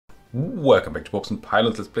Welcome back to Bobs and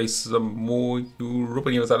Pilots. Let's play some more Europa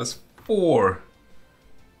Universalis 4.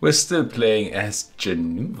 We're still playing as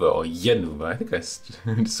Yanuwa or Yanuwa. I think I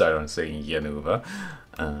decided on saying Yanuwa,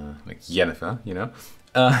 like Jennifer, you know.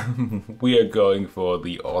 We are going for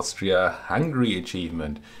the Austria-Hungary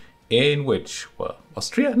achievement, in which, well,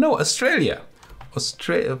 Australia.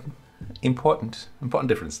 Important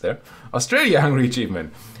difference there. Australia-Hungary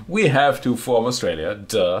achievement. We have to form Australia,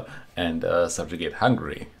 duh, and subjugate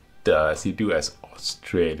Hungary. Duh, as you do as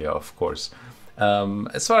Australia, of course.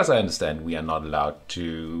 As far as I understand, we are not allowed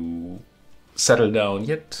to settle down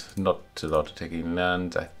yet. Not allowed to take any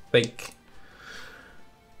land, I think,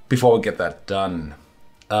 before we get that done.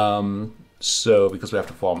 So, because we have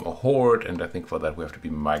to form a horde, and I think for that we have to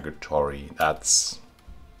be migratory. That's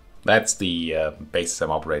the basis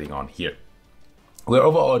I'm operating on here. We're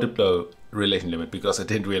over our Diplo relation limit because I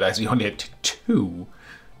didn't realize we only had 2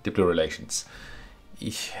 Diplo relations.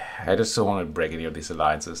 I just don't want to break any of these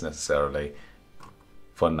alliances necessarily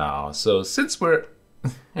for now. So since we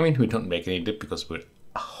don't make any dip because we're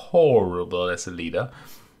horrible as a leader.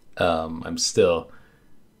 I'm still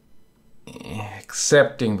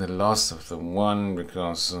accepting the loss of the one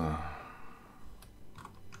because I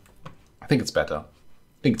think it's better.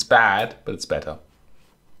 I think it's bad, but it's better.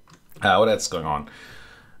 What else is going on?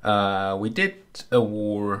 We did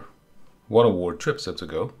won a war 2 episodes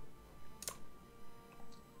ago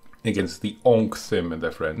against the Onkthim and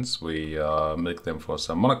their friends. We milked them for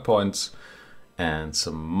some monarch points and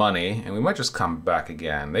some money, and we might just come back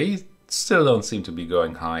again. They still don't seem to be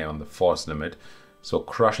going high on the force limit, so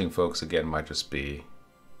crushing folks again might just be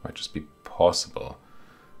possible.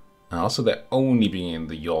 Also, they're only being in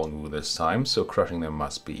the Yolngu this time, so crushing them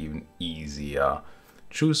must be even easier.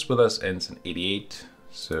 Truce with us ends in 88,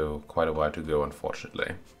 so quite a while to go,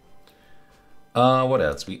 unfortunately. What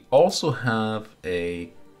else? We also have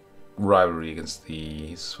a rivalry against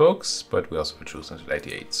these folks, but we also have a truce until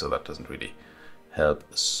 88, so that doesn't really help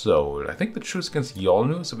a soul. I think the truce against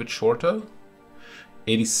Yolngu is a bit shorter.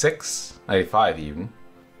 86, 85 even.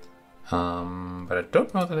 But I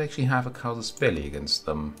don't know that I actually have a casus belli against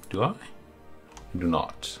them, do I? I do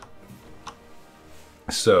not.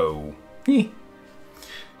 So, you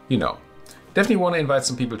know, definitely want to invite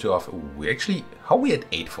some people to offer. We actually, how are we at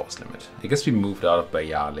 8 force limit? I guess we moved out of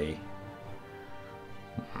Bayali.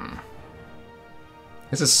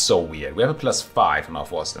 This is so weird. We have a +5 on our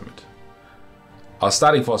force limit. Our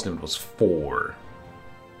starting force limit was 4.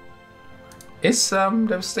 Is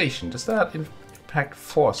devastation, does that impact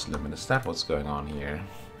force limit? Is that what's going on here?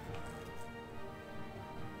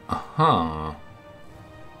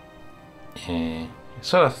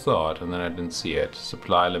 Sort of thought, and then I didn't see it.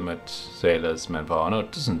 Supply limit, sailors, manpower. No,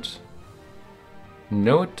 it doesn't.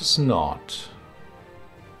 No, it does not.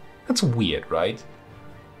 That's weird, right?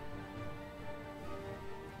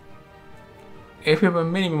 If we have a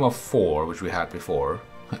minimum of 4, which we had before,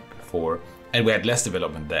 and we had less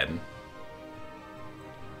development then,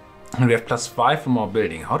 and we have +5 from our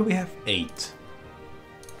building, how do we have 8?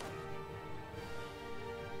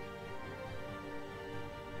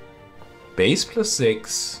 Base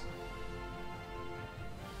 +6.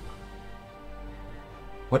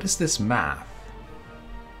 What is this math?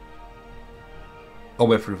 Oh,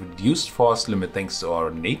 we have reduced force limit thanks to our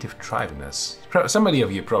native tribiness. Somebody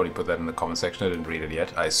of you probably put that in the comment section. I didn't read it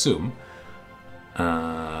yet, I assume.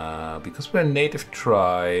 Because we're a native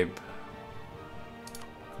tribe.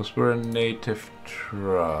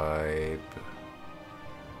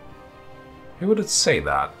 Where would it say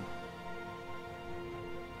that?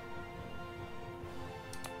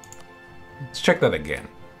 Let's check that again.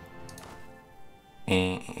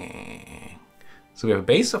 So we have a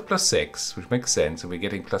base of +6, which makes sense, and we're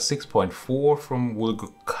getting +6.4 from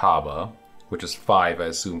Wulgukaba, which is 5, I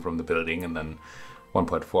assume, from the building, and then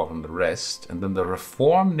 1.4 from the rest. And then the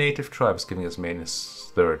Reform Native Tribe is giving us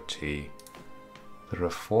 -30. The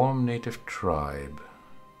Reform Native Tribe.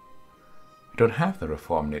 We don't have the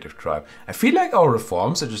Reform Native Tribe. I feel like our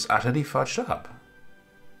reforms are just utterly fudged up.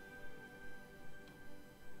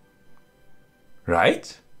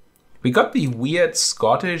 Right? We got the weird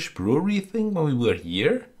Scottish brewery thing when we were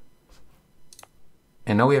here.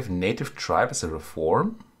 And now we have Native Tribe as a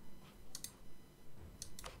reform?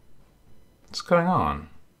 What's going on?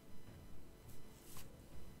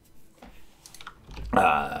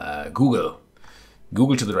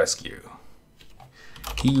 Google to the rescue.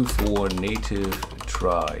 EU4 Native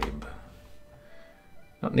Tribe.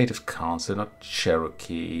 Not Native Council, not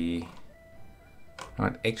Cherokee.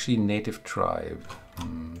 Not actually Native Tribe.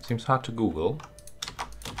 Seems hard to Google.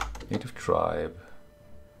 Native Tribe.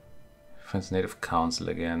 Finds Native Council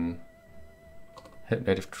again.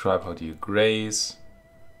 Native tribe, how do you graze?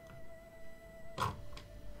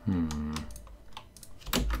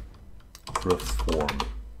 Reform.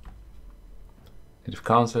 Native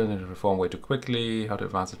council, native reform way too quickly. How to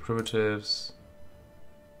advance its primitives.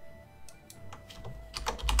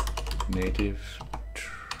 Native.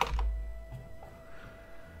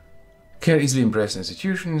 Can easily embrace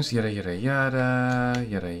institutions. Yada yada yada.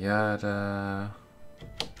 Yada yada.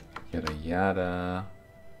 Yada yada.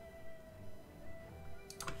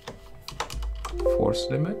 Force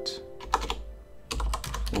limit.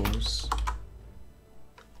 Force.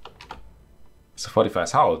 It's a fortified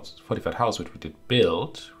house, which we did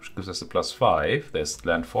build, which gives us a +5. There's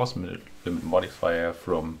land force limit modifier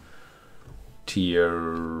from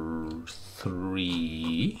tier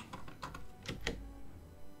 3.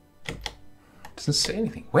 Doesn't say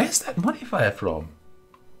anything. Where's that modifier from?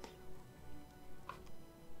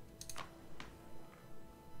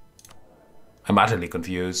 I'm utterly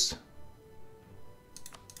confused.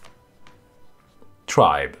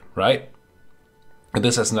 Tribe, right? And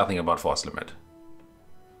this has nothing about force limit.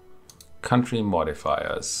 Country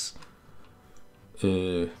modifiers.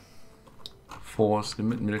 Force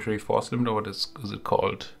limit, military force limit, or what is it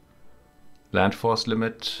called? Land force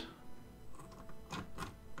limit.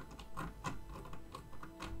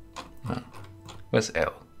 Oh. Where's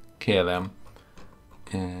L? KLM.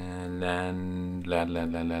 Land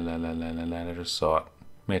resort.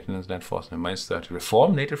 Maintenance, land force limit, -30.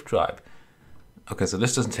 Reform native tribe. Okay, so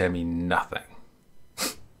this doesn't tell me nothing.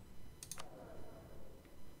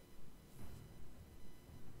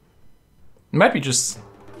 It might be just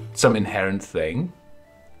some inherent thing.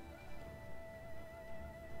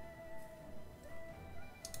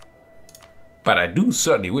 But I do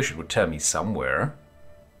certainly wish it would tell me somewhere.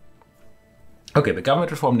 Okay, the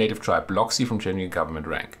government reform native tribe blocks you from changing your government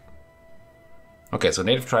rank. Okay, so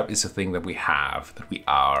native tribe is a thing that we have, that we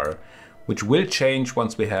are, which will change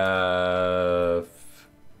once we have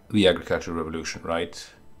the agricultural revolution,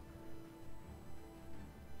 right?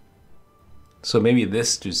 So maybe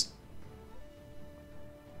this just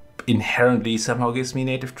inherently somehow gives me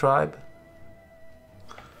native tribe?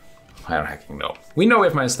 I don't hacking know. We know we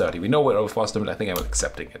have -30. We know we're over force limit. I think I'm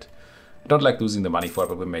accepting it. I don't like losing the money for it,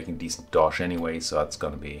 but we're making decent dosh anyway, so that's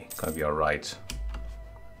gonna be all right.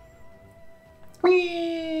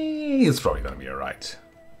 It's probably gonna be all right.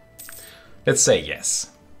 Let's say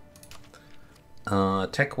yes.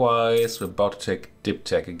 Tech-wise, we're about to take dip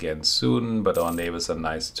tech again soon, but our neighbors are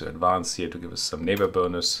nice to advance here to give us some neighbor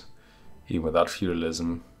bonus, even without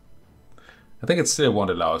feudalism. I think it still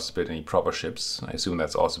won't allow us to build any proper ships. I assume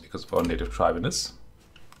that's also because of our native tribiness.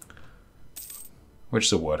 Which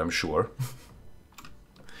is a word, I'm sure.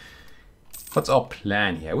 What's our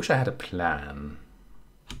plan here? I wish I had a plan.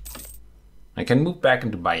 I can move back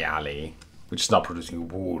into Bayali, which is not producing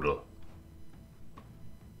wool.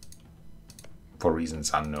 For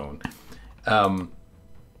reasons unknown.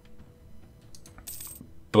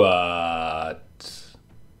 But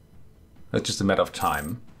it's just a matter of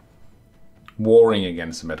time. Warring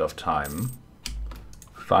against a matter of time.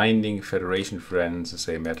 Finding Federation friends is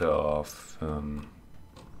a matter of, I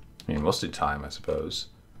mean, mostly time, I suppose.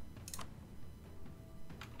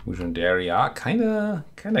 Wujandaria, kinda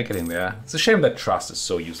getting there. It's a shame that trust is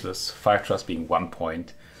so useless. 5 trust being 1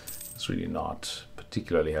 point. It's really not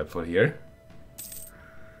particularly helpful here.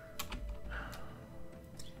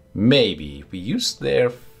 Maybe we use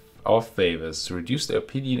our favors to reduce the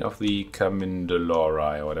opinion of the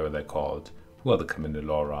Camindolori, or whatever they're called. Who are the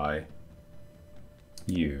Camindolori?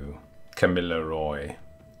 You. Camilleroi.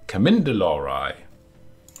 Camindolori.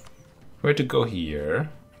 Where to go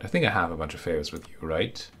here? I think I have a bunch of favors with you,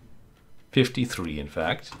 right? 53, in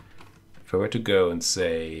fact. If I were to go and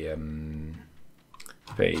say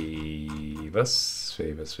favors,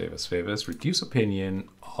 reduce opinion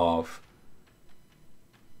of...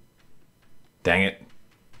 Dang it.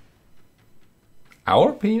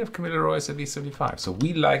 Our opinion of Camilleroi is at least 75. So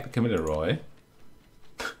we like the Camilleroi.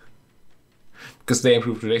 Because they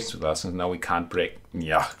improved relations with us and now we can't break.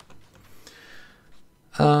 Yeah.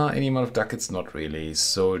 Any amount of ducats, not really.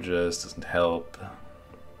 Soldiers doesn't help.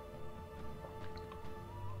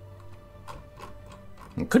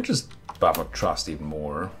 I could just buff up trust even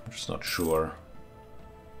more. I'm just not sure.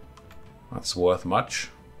 That's worth much.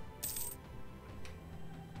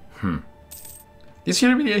 These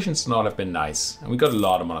humiliations not have been nice. And we got a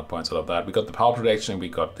lot of mana points out of that. We got the power protection, we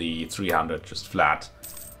got the 300 just flat.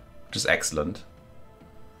 Which is excellent.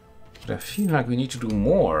 But I feel like we need to do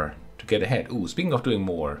more to get ahead. Ooh, speaking of doing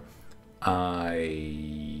more. Oh.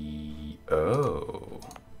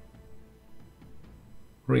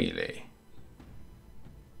 Really?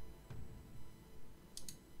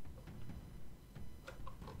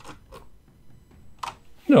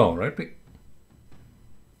 No, right?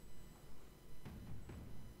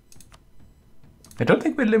 I don't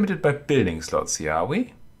think we're limited by building slots here, are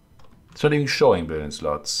we? It's not even showing building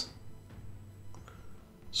slots.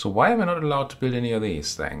 So why am I not allowed to build any of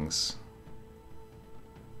these things?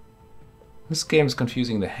 This game is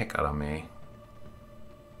confusing the heck out of me.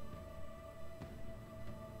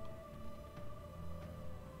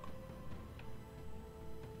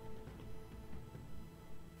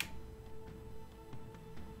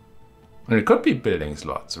 And it could be building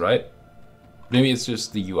slots, right? Maybe it's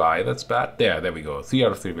just the UI that's bad. There we go. 3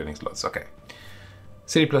 out of 3 building slots. Okay.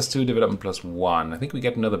 City +2, development +1. I think we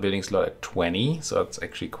get another building slot at 20, so that's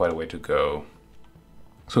actually quite a way to go.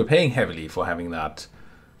 So we're paying heavily for having that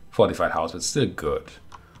fortified house, but still good.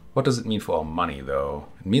 What does it mean for our money, though?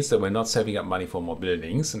 It means that we're not saving up money for more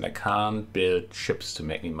buildings, and I can't build ships to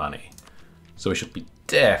make me money. So we should be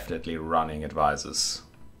definitely running advisors.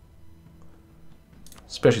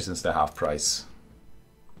 Especially since they're half price.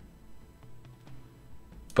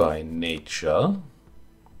 By nature.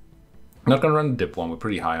 I'm not gonna run the dip one, we're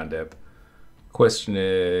pretty high on dip. Question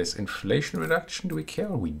is, inflation reduction, do we care?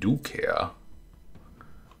 We do care.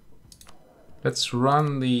 Let's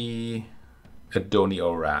run the Adoni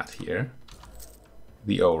ORAD here.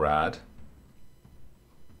 The ORAD.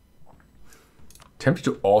 Tempted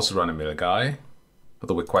to also run a mill guy,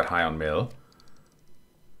 although we're quite high on mill.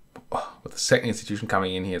 With the second institution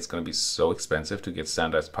coming in here, it's going to be so expensive to get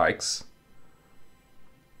standardized pikes.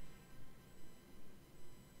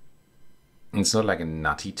 It's not like a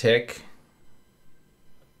nutty tech.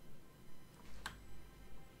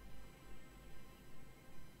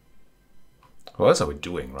 What else are we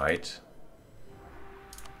doing, right?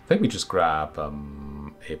 I think we just grab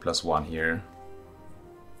A+1 here.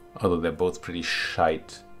 Although they're both pretty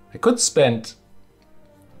shite. I could spend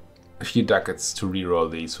a few ducats to reroll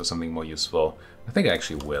these for something more useful. I think I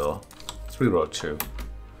actually will. Let's reroll 2.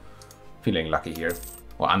 Feeling lucky here.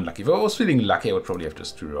 Or unlucky. If I was feeling lucky, I would probably have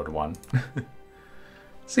just rerolled 1.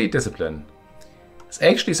 See, discipline. There's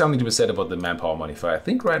actually something to be said about the manpower modifier. I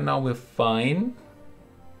think right now we're fine.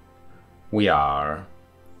 We are.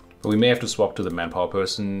 But we may have to swap to the manpower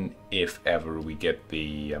person if ever we get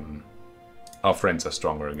the... our friends are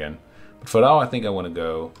stronger again. But for now, I think I want to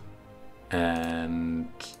go and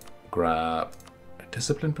grab a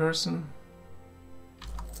discipline person.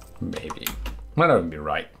 Maybe. Might not even be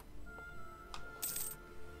right.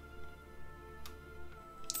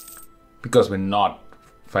 Because we're not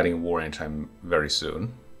fighting a war anytime very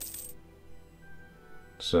soon.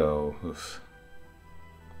 So, oof.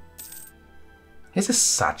 This is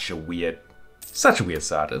such a weird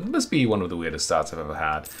start. It must be one of the weirdest starts I've ever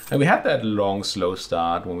had. And we had that long, slow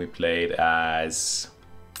start when we played as...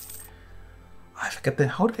 I forget the...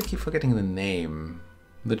 How did I keep forgetting the name?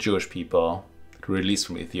 The Jewish people that were released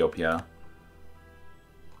from Ethiopia.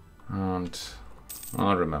 And I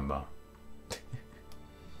don't remember.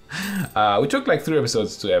 We took like 3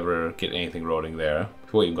 episodes to ever get anything rolling there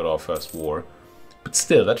before we even got our first war. But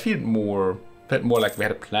still, that felt more like we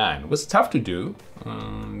had a plan. It was tough to do.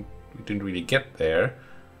 We didn't really get there.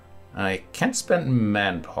 I can't spend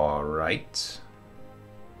manpower, right?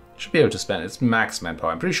 Should be able to spend. It's max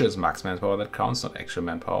manpower. I'm pretty sure it's max manpower that counts, not extra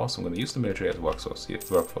manpower. So I'm going to use the military as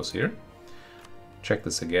workforce here. Check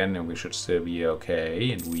this again, and we should still be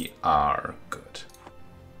okay. And we are good.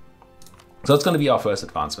 So it's going to be our first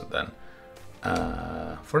advancement then.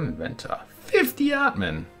 For an inventor. 50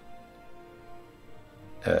 admin.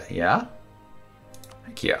 Yeah?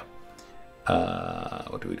 Heck yeah.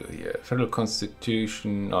 What do we do here? Federal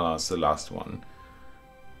Constitution. Oh, it's the last one.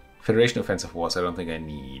 Federation Offensive Wars, I don't think I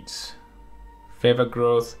need. Favor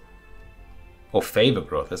growth. Oh, favor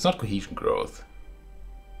growth. That's not cohesion growth.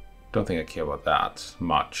 Don't think I care about that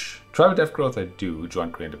much. Tribal depth growth, I do.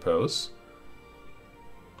 Joint grain depose.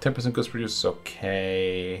 10% goods produced is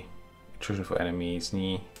okay. Attrition for enemies.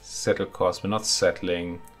 Settle cost. We're not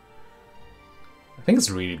settling. I think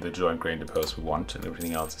it's really the joint grain depose we want, and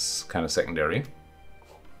everything else is kind of secondary.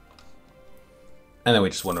 And then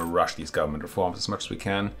we just want to rush these government reforms as much as we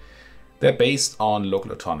can. They're based on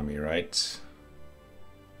local autonomy, right?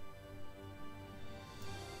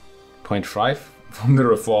 0.5 from the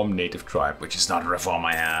reform native tribe, which is not a reform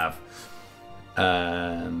I have.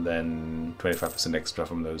 And then 25% extra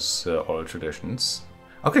from those oral traditions.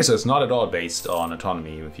 Okay, so it's not at all based on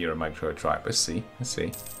autonomy if you're a migratory tribe. I see, I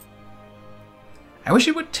see. I wish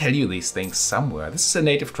it would tell you these things somewhere. This is a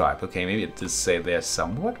native tribe. Okay, maybe it does say there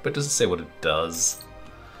somewhat, but it doesn't say what it does.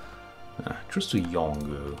 Truce to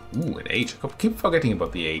Yongu. Ooh, an age. I keep forgetting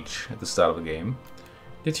about the age at the start of the game.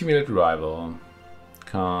 Accumulated rival.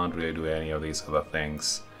 Can't really do any of these other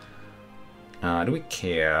things. Do we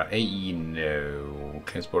care? AE, no.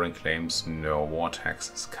 Claims, boarding claims, no. War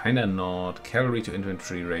taxes, kinda not. Cavalry to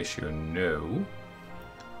infantry ratio, no.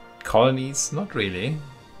 Colonies, not really.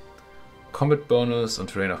 Combat bonus on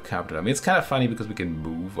terrain of capital. I mean, it's kind of funny because we can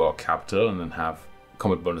move our capital and then have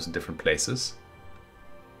combat bonus in different places.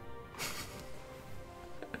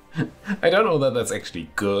 I don't know that that's actually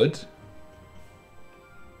good.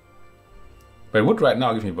 But it would right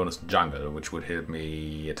now give me bonus jungle, which would help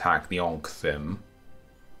me attack the Onk.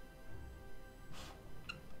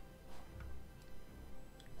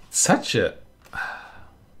 Such a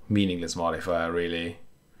meaningless modifier, really.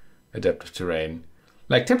 Adaptive terrain.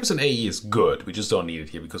 Like 10% AE is good, we just don't need it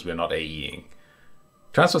here because we're not AEing.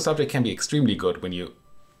 Transfer subject can be extremely good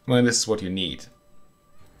when this is what you need.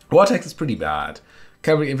 War tax is pretty bad.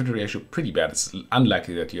 Cavalry infantry ratio pretty bad. It's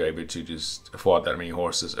unlikely that you're able to just afford that many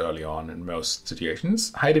horses early on in most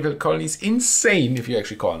situations. High difficulty colonies, insane if you're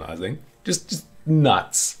actually colonizing. Just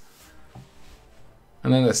nuts.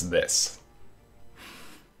 And then there's this.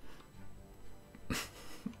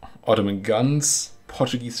 Ottoman guns,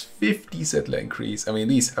 Portuguese 50 settler increase. I mean,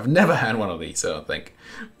 these, I've never had one of these, I don't think.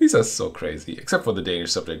 These are so crazy, except for the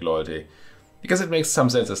Danish subject loyalty. Because it makes some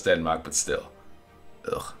sense as Denmark, but still.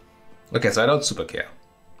 Ugh. Okay, so I don't super care.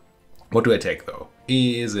 What do I take though?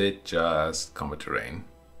 Is it just combat terrain?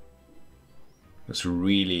 This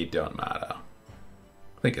really don't matter.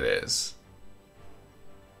 I think it is.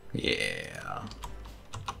 Yeah.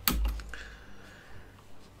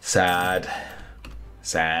 Sad.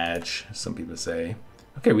 Sag, some people say.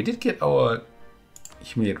 Okay, we did get our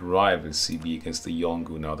humiliate rival CB against the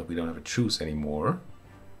Yongu now that we don't have a truce anymore.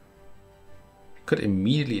 Could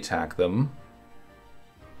immediately attack them.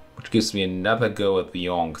 Which gives me another go at the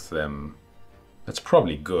Yonk. That's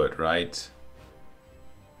probably good, right?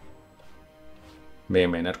 May or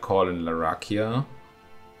may not call in Larakia.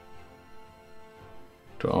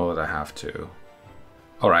 Do all that I have to.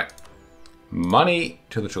 Alright. Money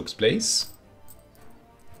to the troops, please.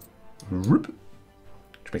 Which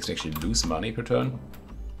makes me actually lose money per turn.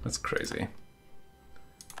 That's crazy.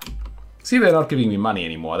 See, they're not giving me money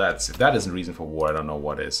anymore. If that isn't reason for war, I don't know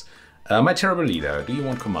what is. My terrible leader, do you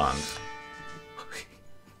want command?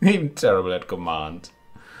 I'm terrible at command.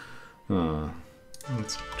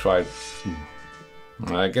 Let's try.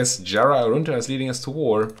 I guess Jara Arunta is leading us to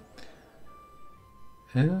war.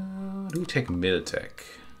 Do we take Miltech?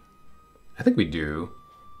 I think we do.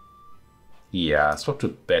 Yeah, swap to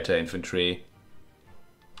better infantry.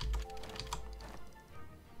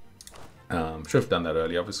 Should have done that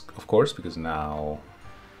earlier, of course, because now...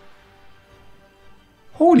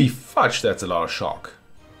 Holy fudge, that's a lot of shock.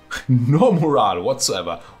 No morale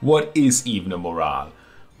whatsoever. What is even a morale?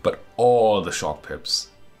 But all the shock pips.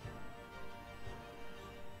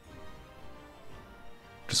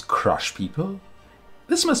 Just crush people?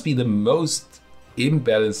 This must be the most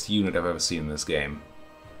imbalanced unit I've ever seen in this game.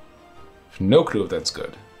 No clue if that's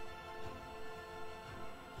good.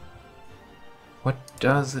 What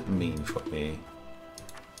does it mean for me?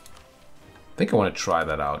 I think I want to try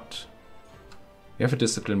that out. We have a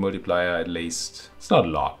discipline multiplier at least. It's not a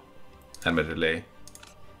lot, admittedly.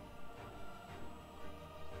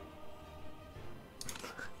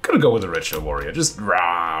 Gonna go with a ritual warrior, just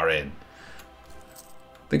roar in.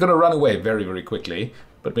 They're gonna run away very, very quickly,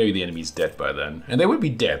 but maybe the enemy's dead by then. And they will be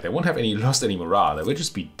dead, they won't have lost any morale, they will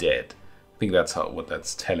just be dead. I think that's what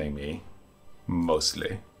that's telling me,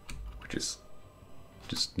 mostly, which is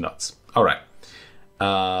just nuts. Alright,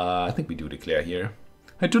 I think we do declare here.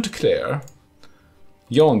 I do declare.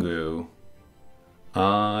 Yongu.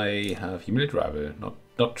 I have humiliate rival,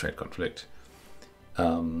 not trade conflict.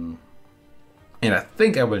 And I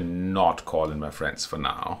think I will not call in my friends for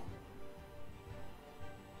now.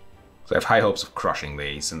 So I have high hopes of crushing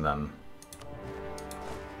these and then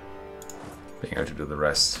being able to do the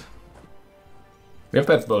rest. We have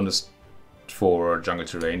that bonus for jungle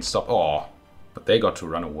terrain. Stop. Oh, but they got to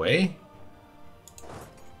run away.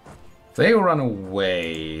 If they run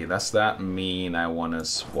away, does that mean I want to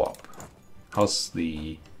swap? How's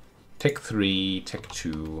the Tech 3, Tech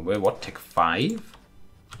 2? Wait, what? Tech 5?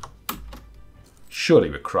 Surely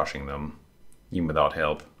we're crushing them, even without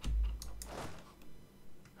help.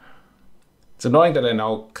 It's annoying that I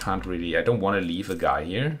now can't really... I don't want to leave a guy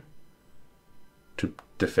here to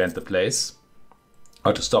defend the place.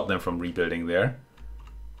 Or to stop them from rebuilding there.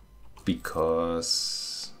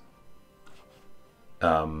 Because...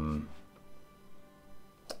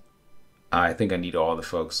 I think I need all the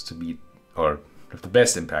folks to be... or have the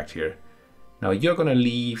best impact here. Now you're gonna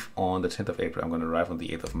leave on the 10th of April. I'm gonna arrive on the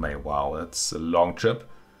 8th of May. Wow, that's a long trip.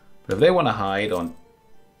 But if they want to hide on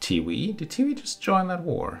Tiwi, did Tiwi just join that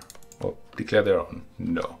war? Or declare their own?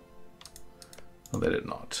 No. No, they did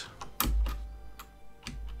not.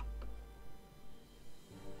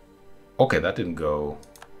 Okay, that didn't go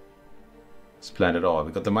as planned at all.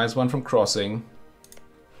 We got the -1 from crossing.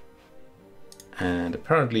 And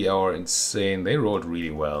apparently our insane, they rolled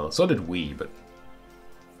really well. So did we, but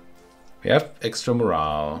we have extra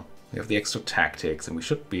morale. We have the extra tactics, and we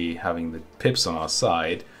should be having the pips on our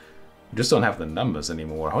side. We just don't have the numbers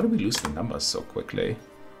anymore. How did we lose the numbers so quickly?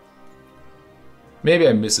 Maybe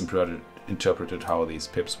I misinterpreted how these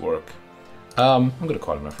pips work. I'm gonna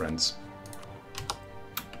call in my friends.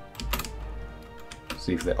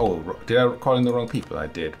 See if they... Oh, did I call in the wrong people? I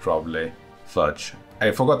did, probably. Fudge.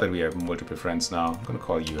 I forgot that we have multiple friends now. I'm gonna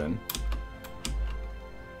call you in.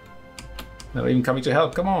 Not even coming to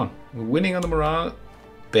help. Come on. We're winning on the morale.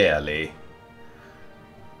 Barely.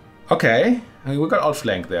 Okay. I mean, we got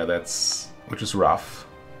outflanked there. Which is rough.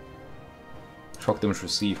 Shock damage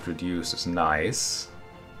received reduced is nice.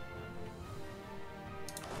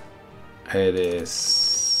 It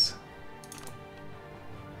is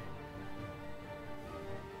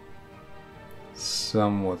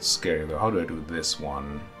somewhat scary though. How do I do this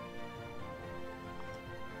one?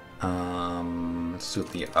 Let's do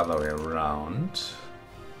it the other way around. Is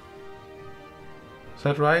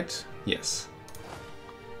that right? Yes.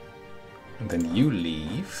 And then you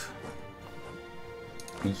leave.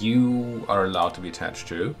 You are allowed to be attached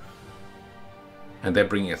to. And they're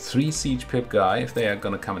bringing a 3 siege pip guy. If they are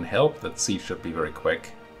gonna come and help, that siege should be very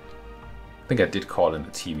quick. I think I did call in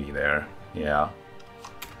the TV there. Yeah.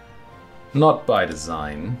 Not by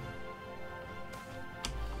design.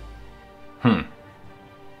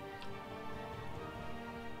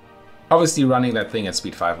 Obviously running that thing at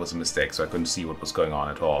speed 5 was a mistake, so I couldn't see what was going on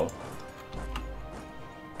at all.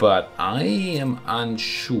 But I am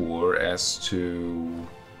unsure as to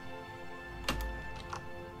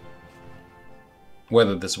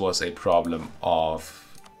whether this was a problem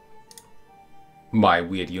of my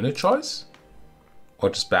weird unit choice, or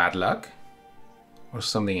just bad luck, or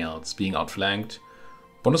something else. Being outflanked.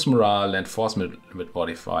 Bonus morale and force limit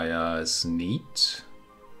modifier is neat.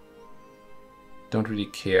 Don't really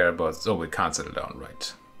care about... Oh, we can't settle down,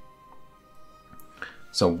 right.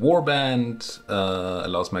 So warband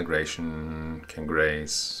allows migration, can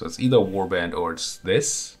graze. So it's either warband or it's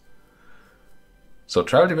this. So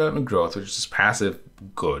travel development growth, which is passive,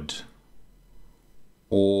 good.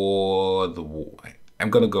 Or the war. I'm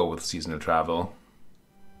gonna go with seasonal travel,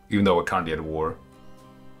 even though we're currently at war.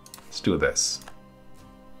 Let's do this.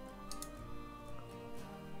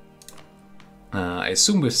 I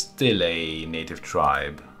assume we're still a native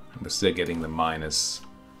tribe. We're still getting the minus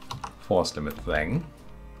force limit thing.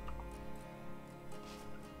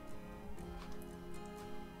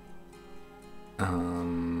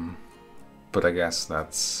 But I guess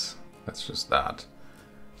that's just that.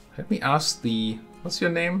 Let me ask the... What's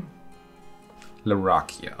your name?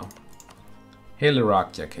 Larakia. Hey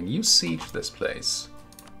Larakia, can you siege this place?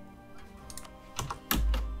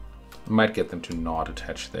 Might get them to not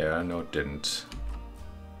attach there. No, it didn't.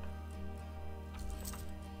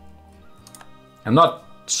 I'm not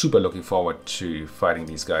super looking forward to fighting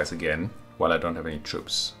these guys again while I don't have any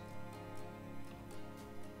troops.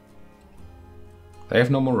 They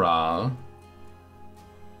have no morale.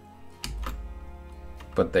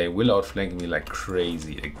 But they will outflank me like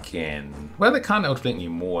crazy again. Well, they can't outflank me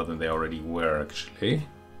more than they already were, actually.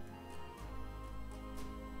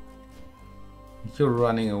 You're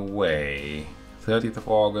running away. 30th of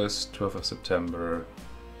August, 12th of September,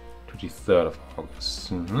 23rd of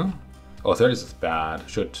August. Oh, 30th is bad.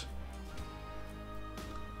 Should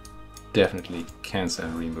definitely cancel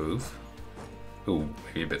and remove. Ooh,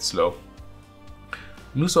 maybe a bit slow.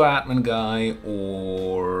 Lose our admin guy,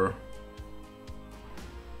 or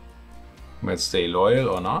let's stay loyal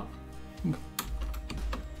or not.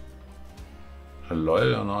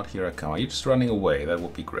 Loyal or not, here I come. Are you just running away? That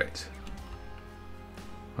would be great.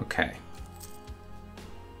 Okay.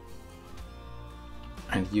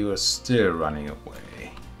 And you are still running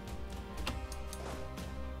away.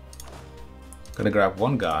 Gonna grab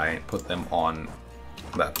one guy, put them on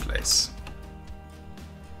that place.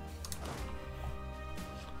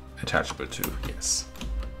 Attachable to, yes.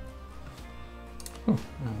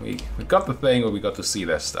 We got the thing where we got to see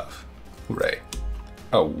their stuff. Hooray.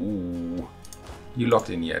 Oh, you locked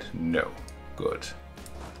in yet? No. Good.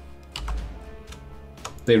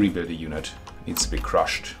 They rebuild a unit. It needs to be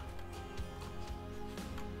crushed.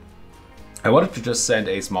 I wanted to just send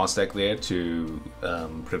a small stack there to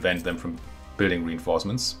prevent them from building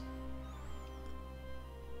reinforcements.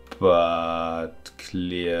 But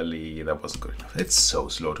clearly that wasn't good enough. It's so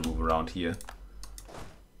slow to move around here.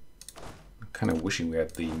 Kind of wishing we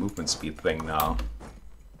had the movement speed thing now.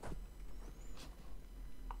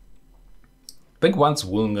 I think once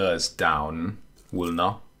Wilna is down, we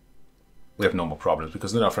have no more problems,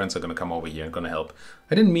 because then our friends are going to come over here and going to help.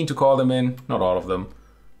 I didn't mean to call them in, not all of them.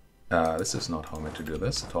 This is not how I meant to do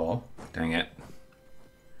this at all. Dang it.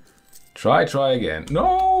 Try again.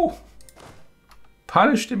 No!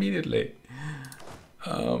 Punished immediately.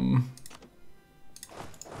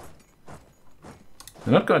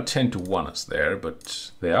 They're not going to 10 to 1 us there, but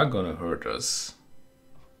they are going to hurt us.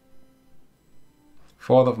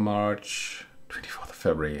 4th of March, 24th of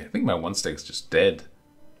February. I think my 1 stack's just dead.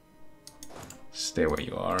 Stay where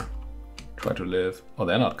you are. Try to live. Oh,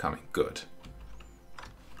 they're not coming. Good.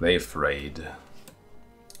 They're afraid.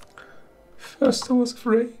 First I was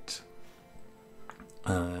afraid.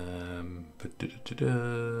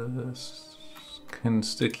 Can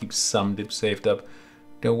still keep some dip saved up.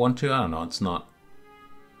 Don't want to? I don't know. It's not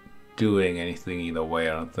doing anything either way,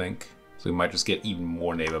 I don't think. So we might just get even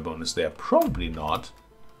more neighbor bonus there. Probably not.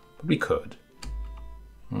 But we could.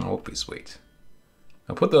 That would be sweet.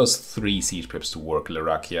 I'll put those 3 siege pips to work,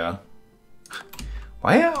 Larakia.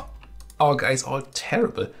 Why are our guys all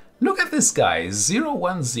terrible? Look at this guy. 010.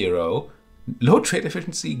 Low trade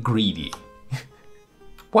efficiency, greedy.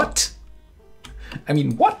 What? I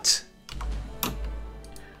mean, what?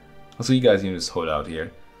 Also, you guys need to just hold out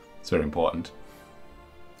here. It's very important.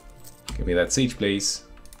 Give me that siege, please.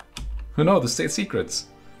 Oh no, the state secrets.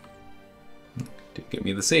 Give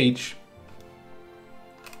me the siege.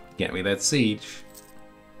 Get me that siege.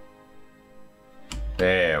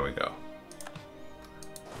 There we go.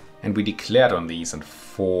 And we declared on these,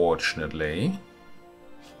 unfortunately.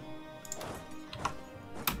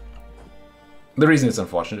 The reason it's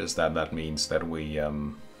unfortunate is that that means that we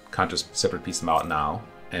can't just separate piece them out now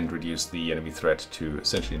and reduce the enemy threat to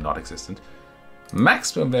essentially not existent.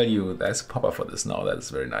 Maximum value, there's a popper for this now, that is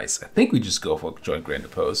very nice. I think we just go for joint grand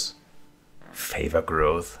oppose. Favor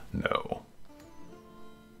growth? No.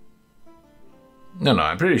 No,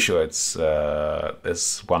 I'm pretty sure it's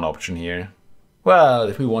there's one option here. Well,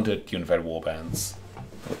 if we wanted unified warbands,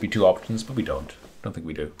 there would be 2 options, but we don't. Don't think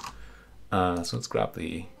we do. So let's grab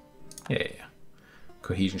the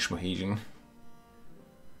cohesion schmohesion.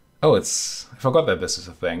 Oh, I forgot that this is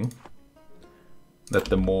a thing. That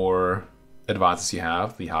the more advances you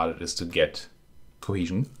have, the harder it is to get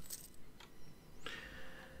cohesion.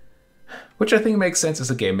 Which I think makes sense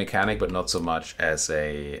as a game mechanic, but not so much as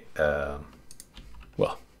a,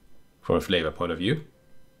 well, from a flavor point of view.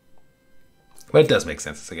 But it does make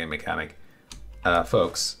sense as a game mechanic.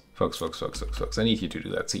 Folks, I need you to do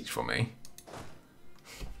that siege for me.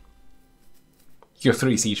 You have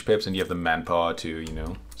 3 siege pips and you have the manpower to, you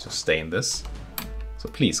know, sustain this. So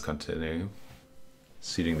please continue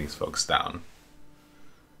sieging these folks down.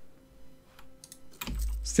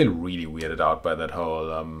 Still really weirded out by that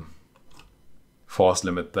whole force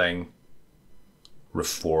limit thing.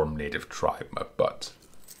 Reform native tribe, my butt.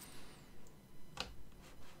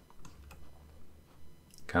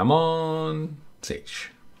 Come on,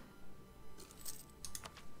 siege.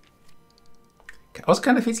 It also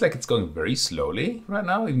kind of feels like it's going very slowly right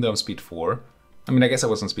now, even though I'm speed 4. I mean, I guess I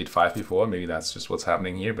was on speed 5 before. Maybe that's just what's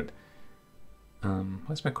happening here, but...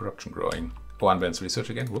 why's my corruption growing? Oh, advanced research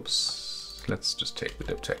again. Whoops. Let's just take the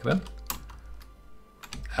dip tech then.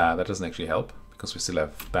 That doesn't actually help, because we still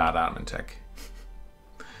have bad admin tech.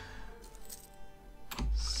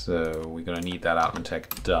 So we're going to need that admin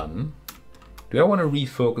tech done. Do I want to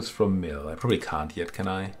refocus from mill? I probably can't yet, can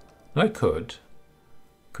I? No, I could.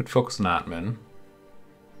 Could focus on admin.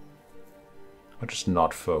 Or just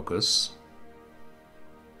not focus.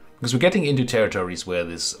 Because we're getting into territories where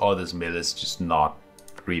all this mill is just not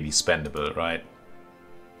really spendable, right?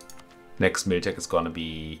 Next mill tech is going to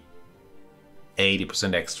be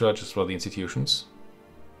 80% extra just for the institutions.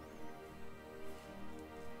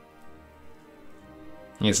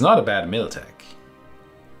 It's not a bad mill tech.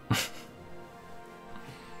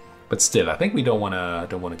 But still, I think we don't want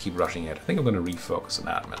to keep rushing it. I think I'm going to refocus on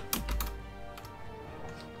admin.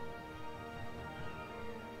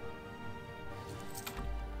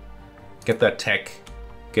 Get that tech.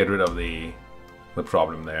 Get rid of the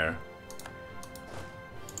problem there.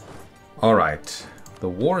 All right, the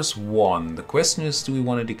war is won. The question is, do we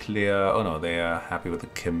want to declare? Oh no, they are happy with the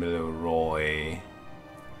Camillo Roy.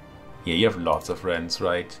 Yeah, you have lots of friends,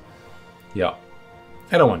 right? Yeah,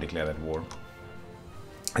 I don't want to declare that war.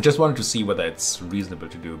 I just wanted to see whether it's reasonable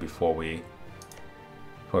to do before we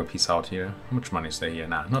peace out here. How much money is there here?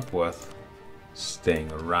 Nah, not worth staying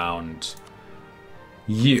around.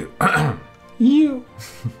 You. You.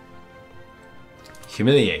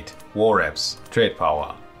 Humiliate. War reps. Trade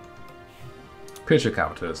power. Future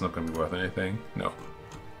capital is not going to be worth anything. No.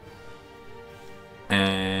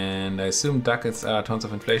 And I assume ducats are tons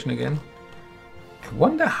of inflation again. I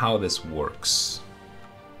wonder how this works.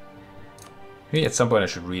 Maybe at some point I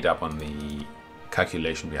should read up on the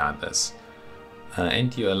calculation behind this.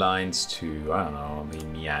 And you aligns to, I don't know, the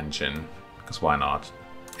Mianjin, because why not?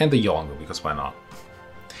 And the Yongu, because why not?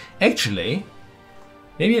 Actually,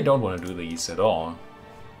 maybe I don't want to do these at all.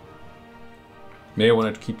 Maybe I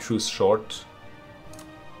want to keep truce short.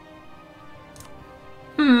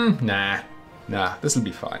 Nah, this'll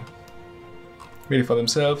be fine. Ready for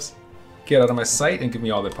themselves. Get out of my sight and give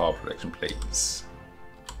me all the power protection, please.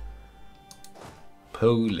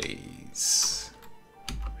 Police.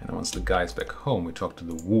 And once the guy's back home, we talk to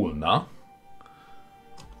the Wool now.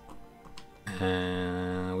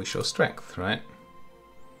 And we show strength, right?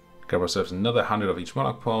 Grab ourselves another 100 of each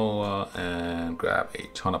monarch power and grab a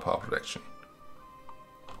ton of power protection.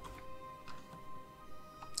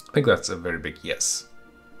 I think that's a very big yes.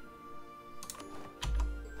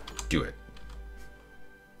 Do it.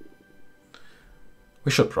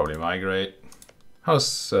 We should probably migrate. How's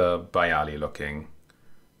Bayali looking?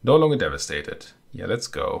 No longer devastated. Yeah, let's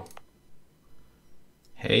go.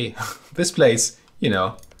 Hey, this place, you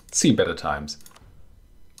know, see better times.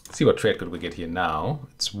 Let's see what trade could we get here now.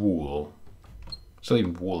 It's wool. It's not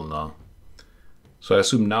even wool now. So I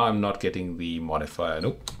assume now I'm not getting the modifier.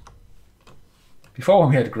 Nope. Before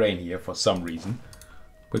we had grain here for some reason.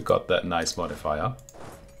 We got that nice modifier.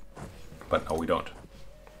 But no, we don't.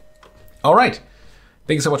 Alright.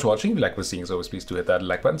 Thank you so much for watching. If you like what you're seeing, as always, please do hit that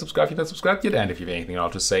like button, subscribe if you're not subscribed yet, and if you have anything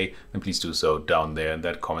else to say, then please do so down there in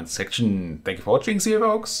that comment section. Thank you for watching. See you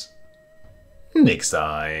folks next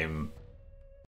time.